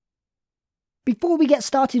Before we get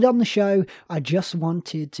started on the show, I just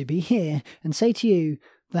wanted to be here and say to you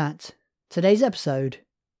that today's episode,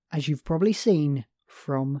 as you've probably seen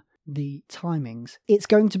from the timings, it's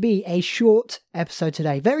going to be a short episode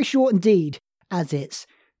today. Very short indeed, as it's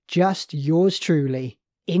just yours truly.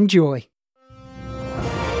 Enjoy.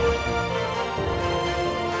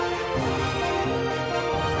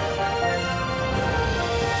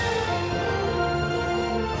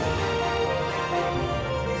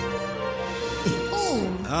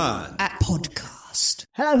 At podcast.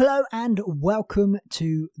 Hello, and welcome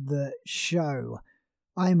to the show.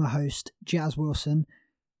 I'm a host, Jazz Wilson,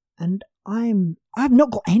 and I've not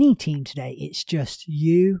got any team today. It's just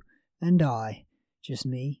you and I, just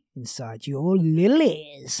me inside your little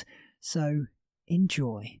ears. So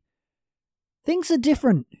enjoy. Things are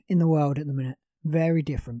different in the world at the minute, very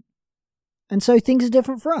different, and so things are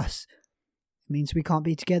different for us. It means we can't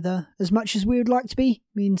be together as much as we would like to be.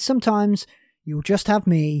 It means sometimes you'll just have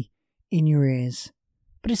me in your ears.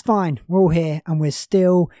 But it's fine. We're all here and we're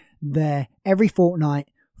still there every fortnight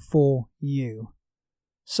for you.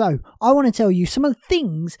 So, I want to tell you some of the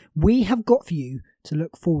things we have got for you to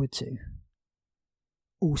look forward to.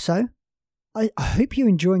 Also, I hope you're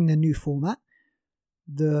enjoying the new format,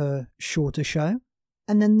 the shorter show,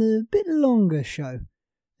 and then the bit longer show,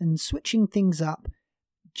 and switching things up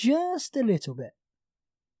just a little bit.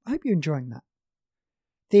 I hope you're enjoying that.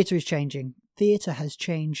 Theatre is changing. Theatre has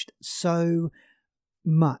changed so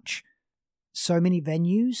much. So many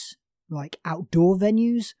venues, like outdoor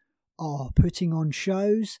venues, are putting on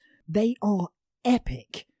shows. They are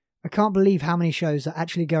epic. I can't believe how many shows are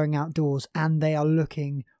actually going outdoors and they are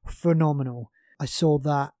looking phenomenal. I saw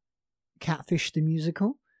that Catfish the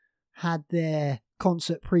Musical had their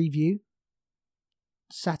concert preview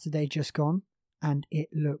Saturday just gone and it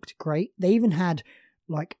looked great. They even had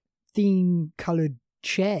like theme coloured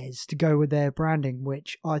chairs to go with their branding,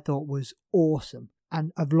 which I thought was awesome.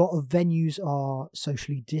 And a lot of venues are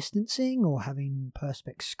socially distancing or having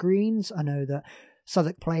perspex screens. I know that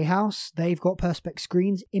Southwark Playhouse, they've got perspex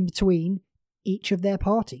screens in between each of their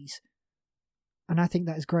parties. And I think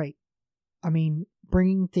that is great. I mean,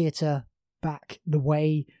 bringing theatre back the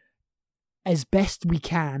way as best we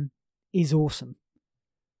can is awesome.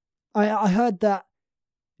 I heard that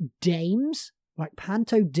dames, like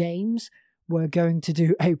panto dames, were going to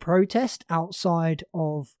do a protest outside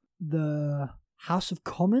of the House of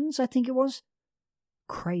Commons, I think it was.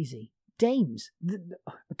 Crazy. Dames.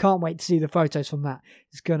 I can't wait to see the photos from that.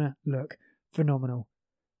 It's going to look phenomenal.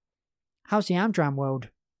 How's the Amdram world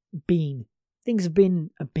been? Things have been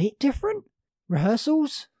a bit different.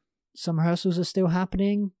 Rehearsals. Some rehearsals are still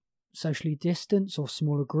happening. Socially distanced or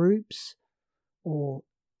smaller groups. Or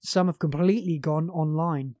some have completely gone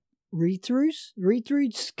online.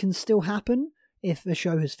 Read-throughs can still happen if the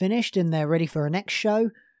show has finished and they're ready for a next show.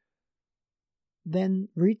 Then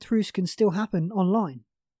read-throughs can still happen online.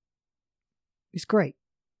 It's great.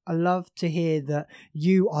 I love to hear that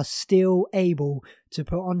you are still able to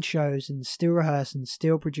put on shows and still rehearse and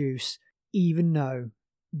still produce, even though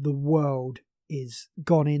the world is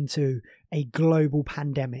gone into a global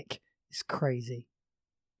pandemic. It's crazy.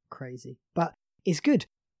 But it's good.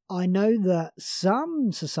 I know that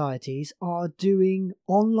some societies are doing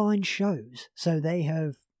online shows. So they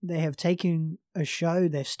have taken a show,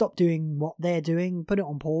 they've stopped doing what they're doing, put it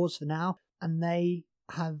on pause for now, and they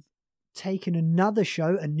have taken another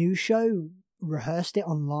show, a new show, rehearsed it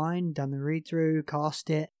online, done the read-through, cast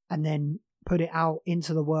it, and then put it out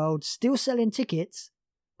into the world, still selling tickets,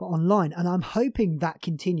 but online. And I'm hoping that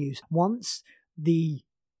continues. Once the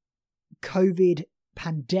COVID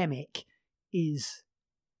pandemic is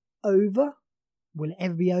over, will it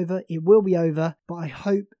ever be over? It will be over, but I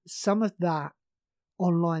hope some of that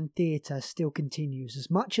online theatre still continues.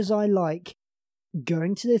 As much as I like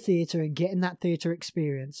going to the theatre and getting that theatre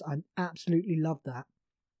experience, I absolutely love that.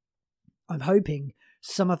 I'm hoping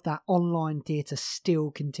some of that online theatre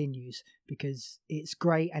still continues because it's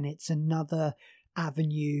great and it's another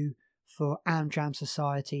avenue for Amdram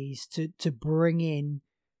societies to bring in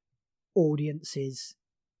audiences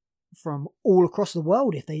from all across the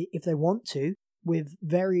world if they want to, with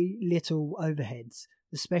very little overheads,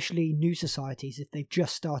 especially new societies. If they've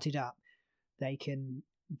just started up, they can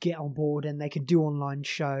get on board and they can do online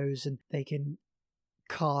shows and they can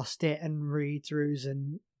cast it and read throughs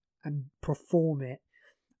and perform it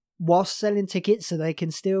whilst selling tickets, so they can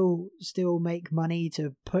still make money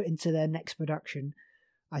to put into their next production.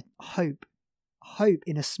 I hope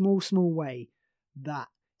in a small way that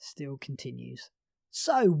still continues.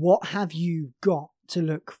 So what have you got to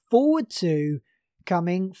look forward to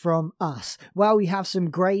coming from us? Well, we have some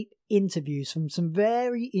great interviews from some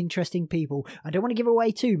very interesting people. I don't want to give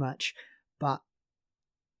away too much, but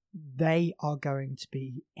they are going to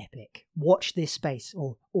be epic. Watch this space,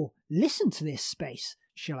 or listen to this space,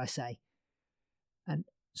 shall I say. And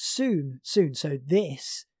soon, so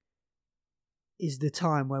this is the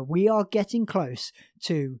time where we are getting close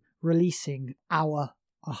to releasing our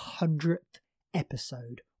 100th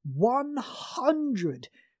episode. 100!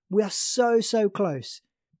 We are so close.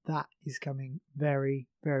 That is coming very,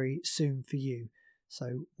 very soon for you.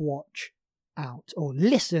 So watch out, or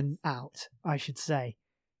listen out, I should say.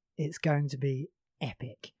 It's going to be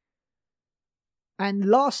epic. And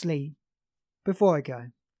lastly, before I go,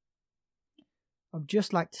 I'd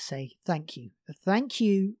just like to say thank you. Thank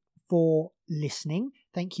you for listening.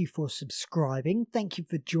 Thank you for subscribing. Thank you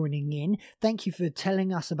for joining in. Thank you for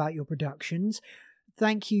telling us about your productions.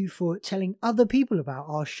 Thank you for telling other people about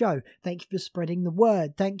our show. Thank you for spreading the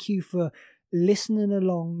word. Thank you for listening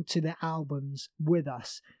along to the albums with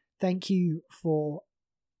us. Thank you for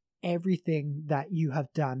everything that you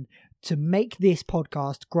have done to make this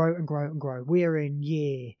podcast grow and grow and grow. We're in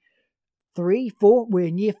year 3, 4. We're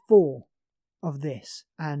in year 4 of this,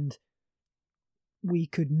 and we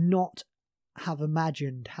could not have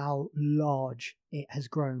imagined how large it has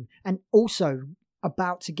grown, and also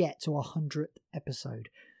about to get to our 100th episode.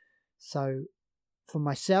 So for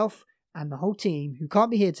myself and the whole team who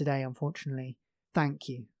can't be here today, unfortunately, thank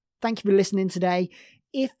you. Thank you for listening today.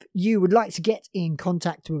 If you would like to get in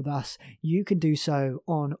contact with us, you can do so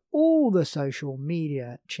on all the social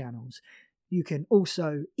media channels. You can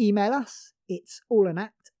also email us. It's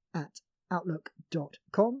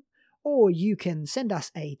allanact@outlook.com. Or you can send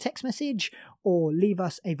us a text message or leave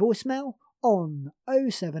us a voicemail on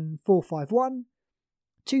 07451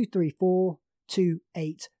 234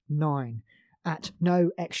 289 at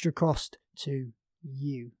no extra cost to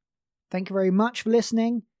you. Thank you very much for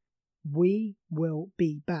listening. We will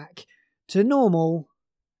be back to normal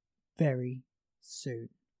very soon.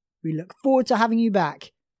 We look forward to having you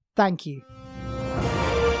back. Thank you.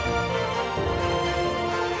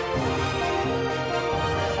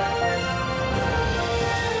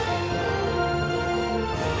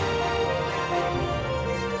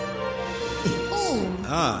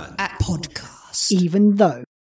 At podcast. Even though